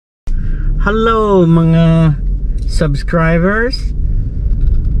Hello mga subscribers,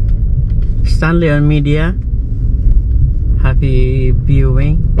 Stanley on Media. Happy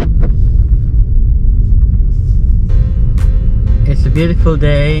viewing. It's a beautiful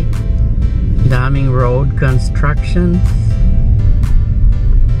day. Daming road constructions,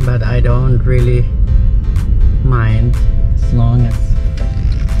 but I don't really mind as long as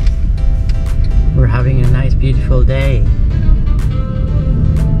we're having a nice beautiful day.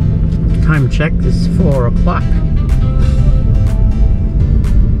 Time check is 4 o'clock.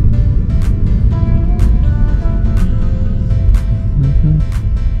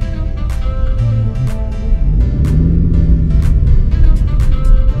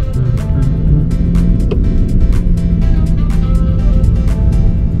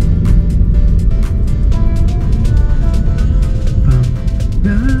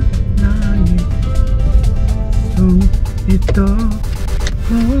 Ito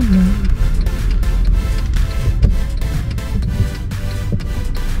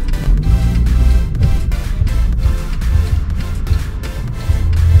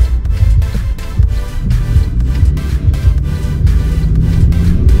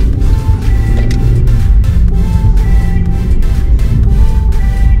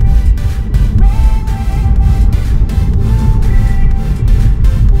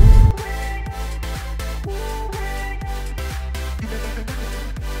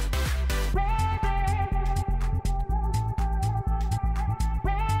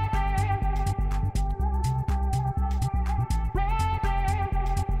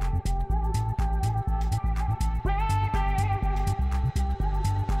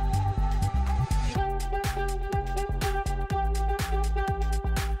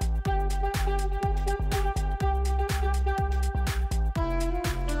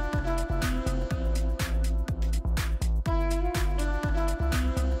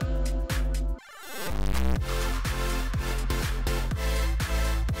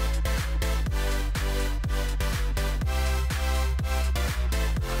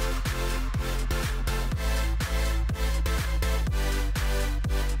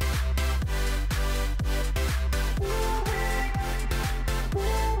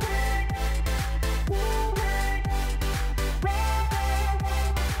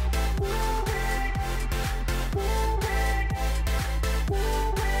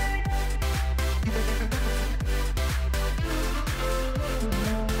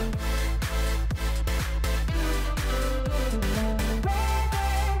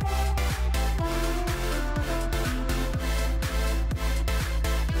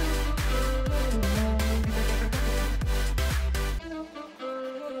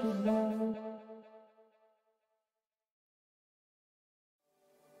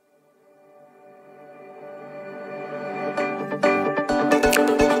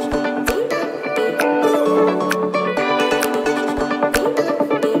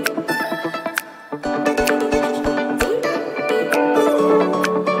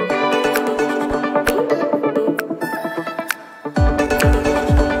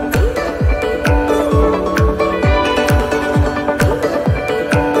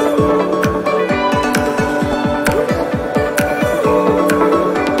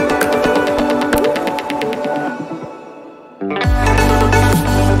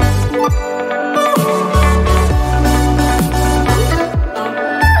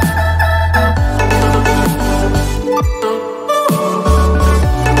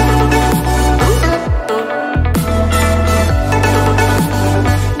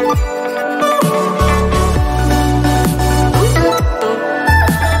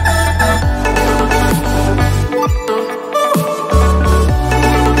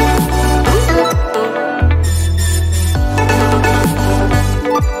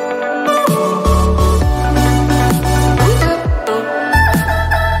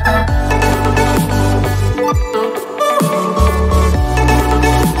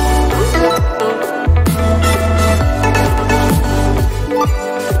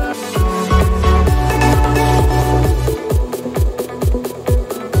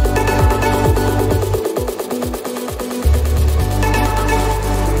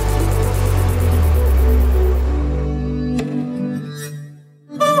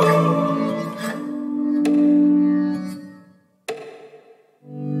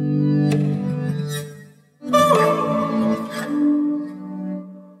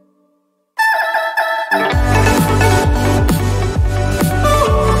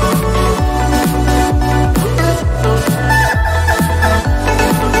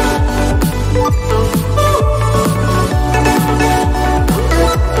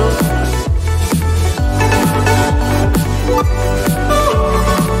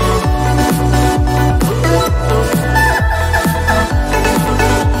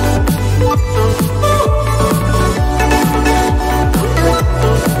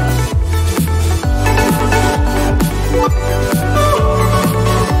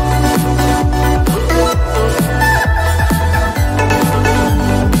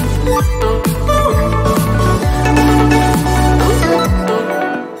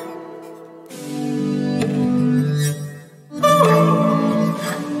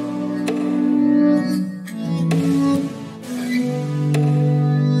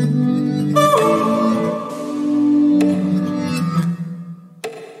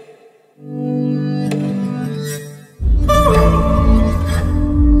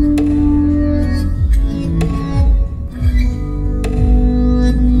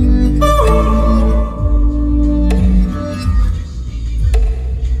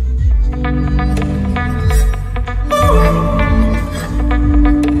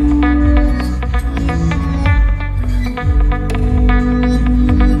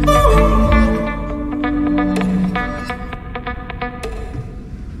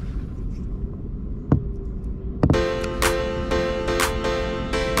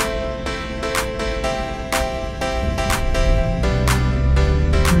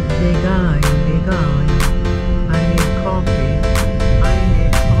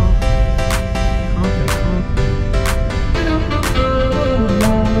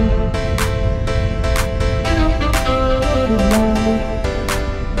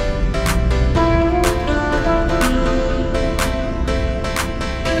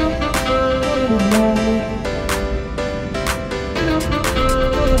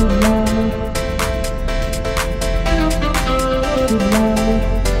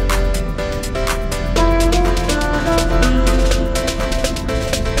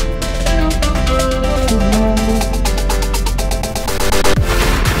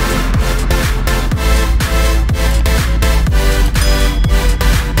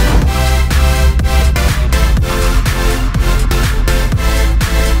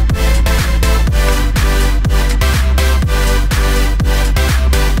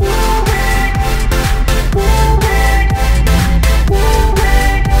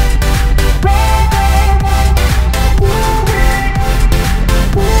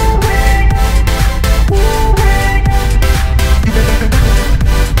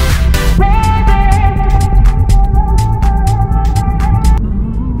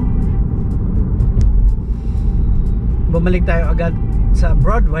bumalik tayo agad sa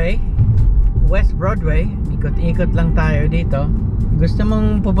Broadway, West Broadway. Ikot-ikot lang tayo dito. Gusto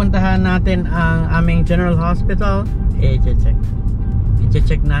mong pupuntahan natin ang aming General Hospital?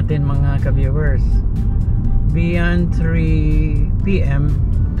 I-check natin mga ka-viewers. Beyond 3 p.m.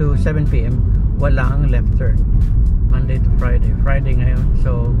 to 7 p.m. wala ang left turn. Monday to Friday. Friday ngayon.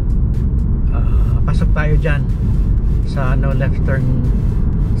 So, pasok tayo dyan sa no left turn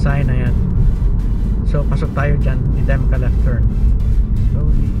sign na yan. So, pasok tayo dyan. Hindi tayo maka left turn.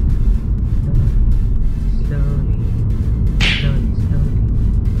 Slowly.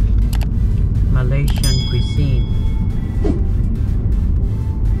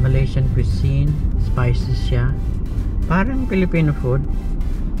 Malaysian cuisine, spices siya, parang Filipino food.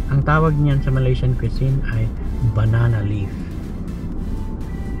 Ang tawag niyan sa Malaysian cuisine ay banana leaf.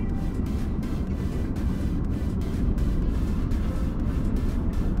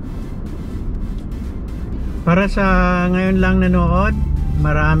 Para sa ngayon lang nanood,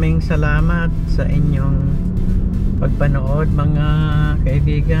 maraming salamat sa inyong pagpanood mga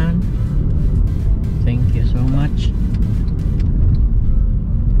kaibigan. Thank you so much.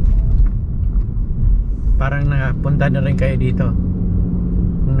 Parang napunta na rin kayo dito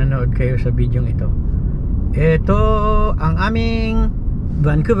kung nanood kayo sa video ito. Ito ang aming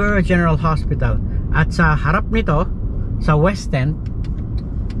Vancouver General Hospital. At sa harap nito, sa West End,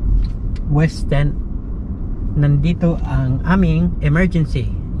 nandito ang aming emergency.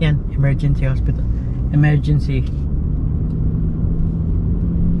 Yan, emergency hospital. Emergency.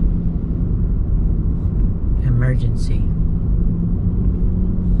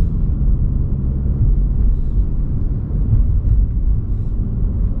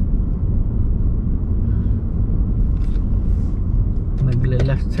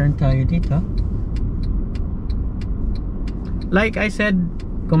 Magle-left turn tayo dito. Like I said,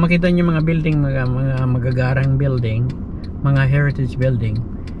 kung makita nyo mga building, mga magagarang building, mga heritage building,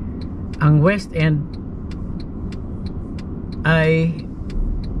 ang West End ay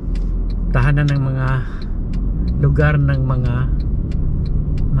tahanan ng mga lugar ng mga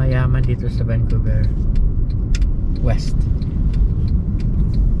mayaman dito sa Vancouver West.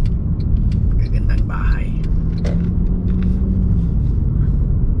 Magagandang bahay.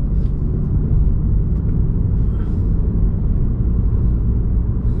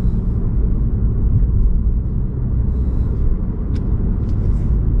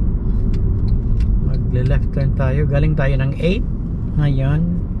 Magle-left turn tayo. Galing tayo ng 8. Ngayon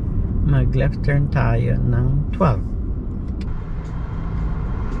mag left turn tayo ng 12.